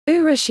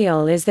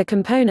Urushiol is the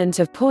component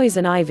of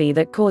poison ivy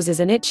that causes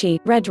an itchy,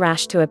 red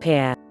rash to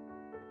appear.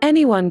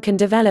 Anyone can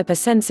develop a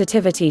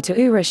sensitivity to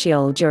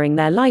urushiol during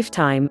their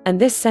lifetime, and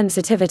this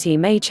sensitivity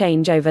may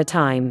change over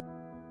time.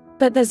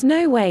 But there's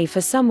no way for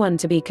someone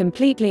to be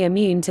completely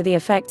immune to the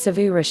effects of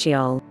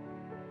urushiol.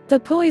 The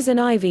poison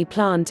ivy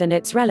plant and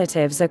its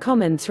relatives are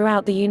common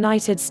throughout the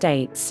United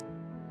States.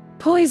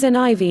 Poison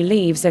ivy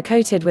leaves are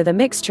coated with a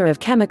mixture of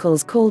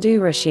chemicals called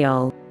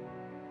urushiol.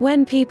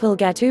 When people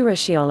get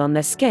urushiol on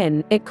the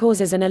skin, it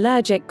causes an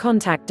allergic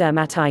contact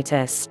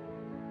dermatitis.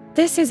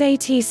 This is a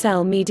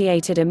T-cell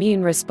mediated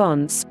immune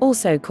response,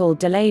 also called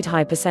delayed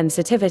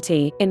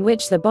hypersensitivity, in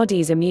which the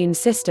body's immune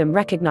system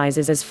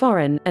recognizes as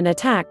foreign, and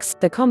attacks,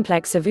 the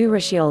complex of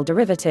urushiol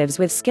derivatives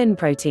with skin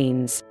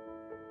proteins.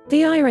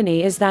 The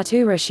irony is that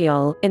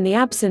urushiol, in the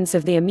absence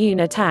of the immune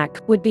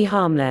attack, would be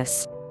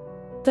harmless.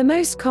 The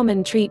most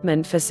common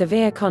treatment for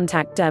severe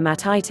contact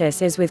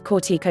dermatitis is with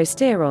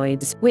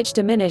corticosteroids, which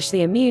diminish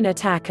the immune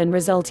attack and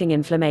resulting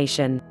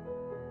inflammation.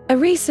 A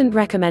recent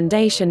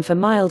recommendation for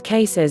mild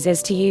cases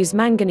is to use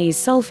manganese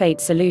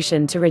sulfate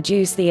solution to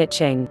reduce the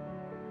itching.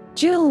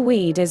 Jewel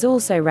weed is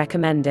also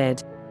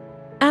recommended.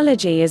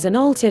 Allergy is an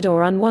altered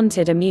or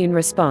unwanted immune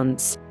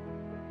response.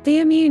 The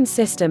immune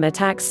system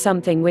attacks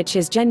something which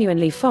is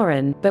genuinely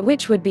foreign, but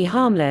which would be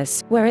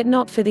harmless, were it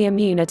not for the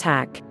immune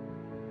attack.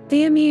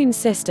 The immune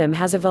system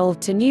has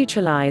evolved to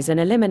neutralize and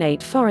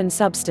eliminate foreign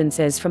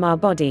substances from our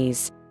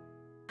bodies.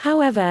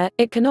 However,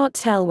 it cannot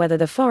tell whether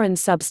the foreign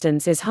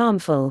substance is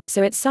harmful,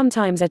 so it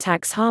sometimes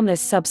attacks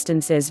harmless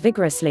substances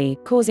vigorously,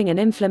 causing an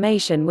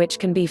inflammation which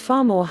can be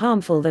far more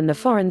harmful than the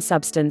foreign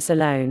substance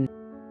alone.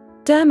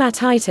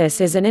 Dermatitis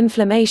is an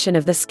inflammation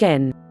of the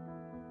skin.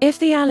 If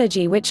the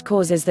allergy which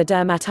causes the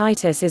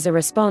dermatitis is a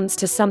response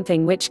to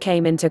something which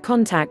came into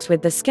contact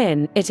with the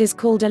skin, it is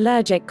called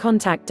allergic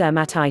contact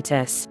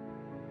dermatitis.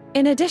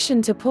 In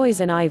addition to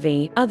poison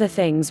ivy, other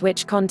things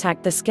which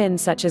contact the skin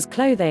such as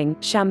clothing,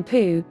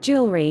 shampoo,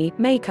 jewelry,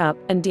 makeup,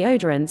 and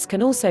deodorants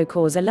can also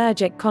cause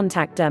allergic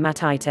contact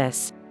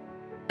dermatitis.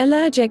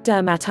 Allergic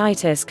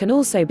dermatitis can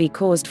also be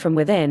caused from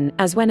within,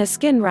 as when a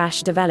skin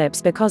rash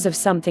develops because of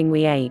something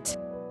we ate.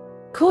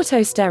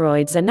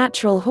 Corticosteroids are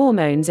natural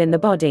hormones in the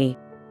body.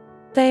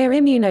 They are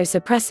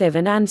immunosuppressive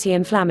and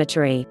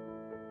anti-inflammatory.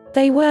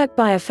 They work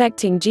by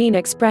affecting gene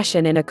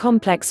expression in a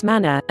complex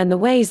manner, and the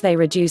ways they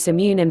reduce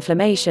immune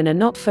inflammation are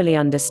not fully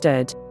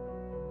understood.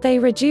 They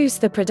reduce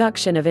the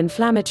production of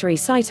inflammatory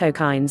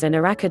cytokines and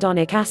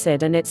arachidonic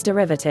acid and its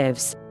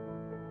derivatives.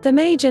 The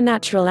major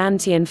natural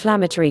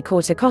anti-inflammatory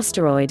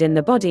corticosteroid in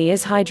the body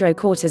is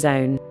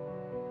hydrocortisone.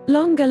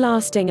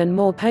 Longer-lasting and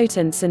more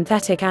potent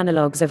synthetic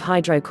analogues of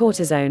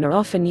hydrocortisone are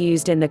often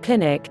used in the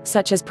clinic,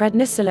 such as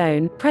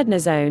prednisolone,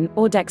 prednisone,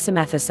 or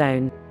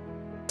dexamethasone.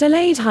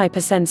 Delayed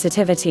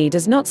hypersensitivity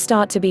does not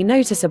start to be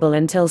noticeable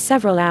until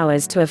several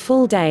hours to a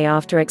full day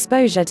after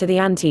exposure to the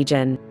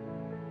antigen.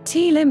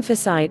 T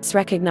lymphocytes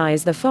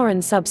recognize the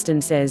foreign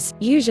substances,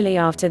 usually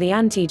after the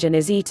antigen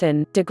is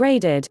eaten,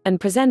 degraded, and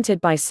presented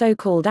by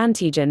so-called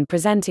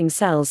antigen-presenting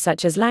cells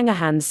such as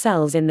Langerhans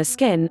cells in the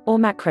skin, or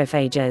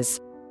macrophages.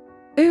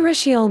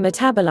 Urushiol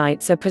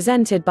metabolites are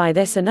presented by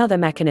this and other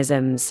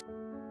mechanisms.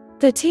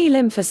 The T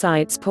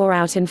lymphocytes pour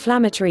out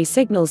inflammatory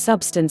signal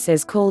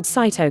substances called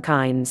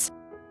cytokines.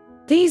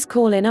 These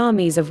call in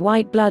armies of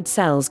white blood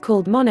cells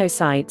called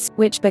monocytes,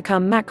 which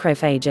become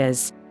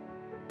macrophages.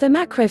 The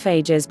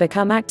macrophages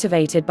become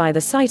activated by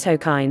the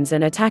cytokines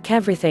and attack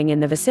everything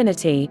in the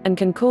vicinity, and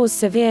can cause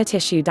severe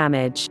tissue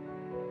damage.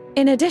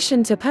 In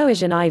addition to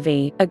poison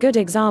ivy, a good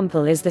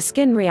example is the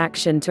skin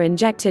reaction to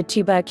injected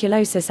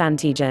tuberculosis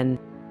antigen.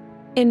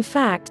 In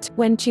fact,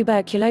 when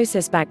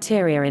tuberculosis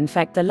bacteria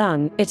infect the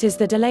lung, it is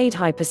the delayed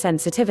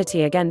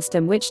hypersensitivity against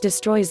them which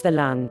destroys the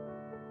lung.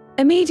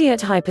 Immediate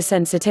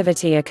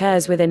hypersensitivity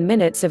occurs within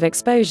minutes of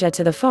exposure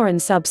to the foreign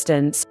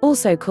substance,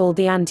 also called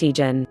the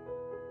antigen.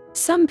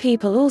 Some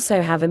people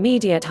also have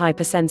immediate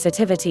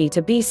hypersensitivity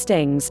to bee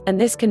stings, and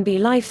this can be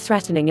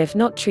life-threatening if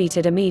not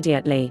treated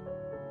immediately.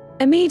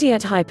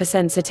 Immediate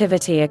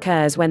hypersensitivity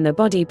occurs when the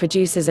body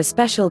produces a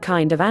special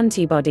kind of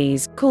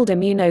antibodies, called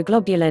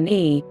immunoglobulin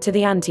E, to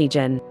the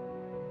antigen.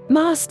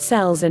 Mast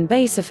cells and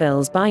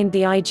basophils bind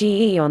the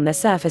IgE on their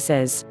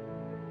surfaces.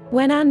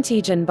 When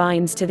antigen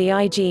binds to the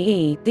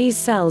IgE, these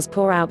cells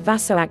pour out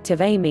vasoactive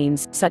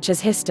amines, such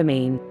as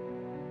histamine.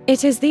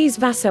 It is these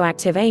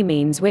vasoactive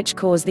amines which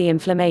cause the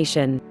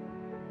inflammation.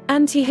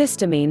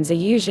 Antihistamines are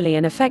usually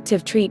an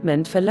effective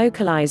treatment for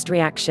localized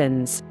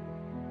reactions.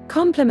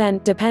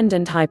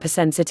 Complement-dependent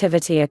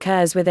hypersensitivity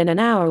occurs within an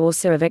hour or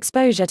so of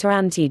exposure to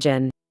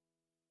antigen.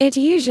 It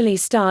usually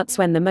starts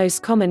when the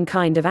most common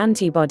kind of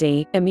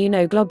antibody,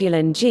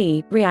 immunoglobulin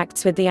G,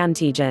 reacts with the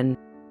antigen.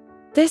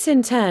 This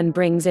in turn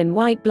brings in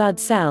white blood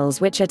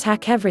cells which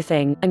attack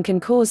everything, and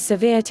can cause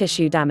severe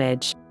tissue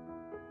damage.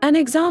 An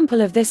example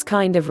of this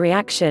kind of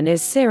reaction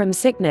is serum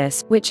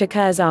sickness, which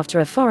occurs after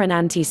a foreign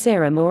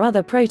anti-serum or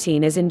other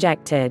protein is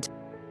injected.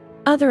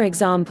 Other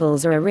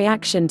examples are a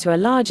reaction to a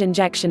large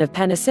injection of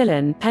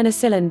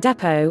penicillin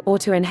depot, or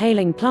to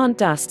inhaling plant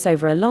dusts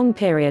over a long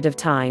period of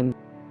time.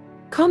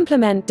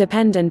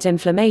 Complement-dependent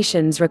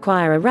inflammations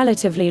require a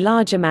relatively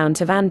large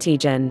amount of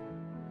antigen.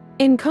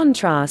 In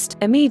contrast,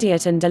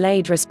 immediate and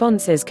delayed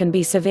responses can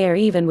be severe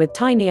even with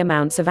tiny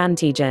amounts of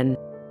antigen.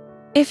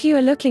 If you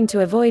are looking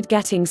to avoid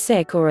getting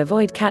sick or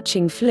avoid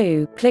catching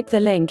flu, click the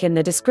link in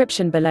the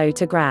description below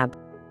to grab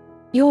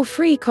your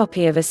free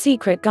copy of a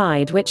secret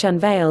guide which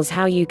unveils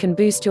how you can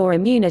boost your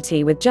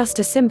immunity with just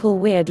a simple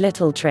weird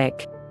little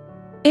trick.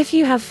 If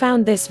you have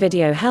found this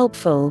video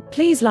helpful,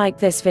 please like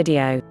this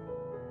video.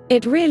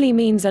 It really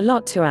means a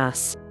lot to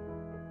us.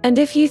 And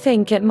if you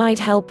think it might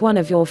help one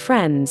of your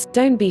friends,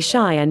 don't be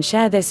shy and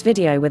share this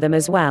video with them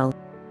as well.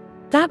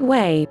 That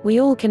way,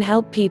 we all can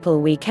help people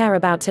we care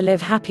about to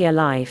live happier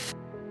life.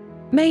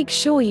 Make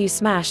sure you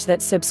smash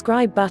that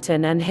subscribe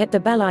button and hit the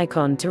bell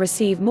icon to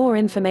receive more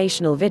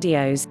informational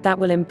videos that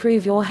will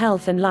improve your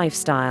health and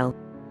lifestyle.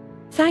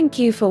 Thank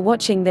you for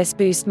watching this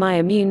Boost My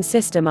Immune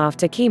System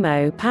After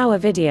Chemo Power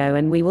video,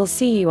 and we will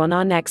see you on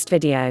our next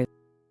video.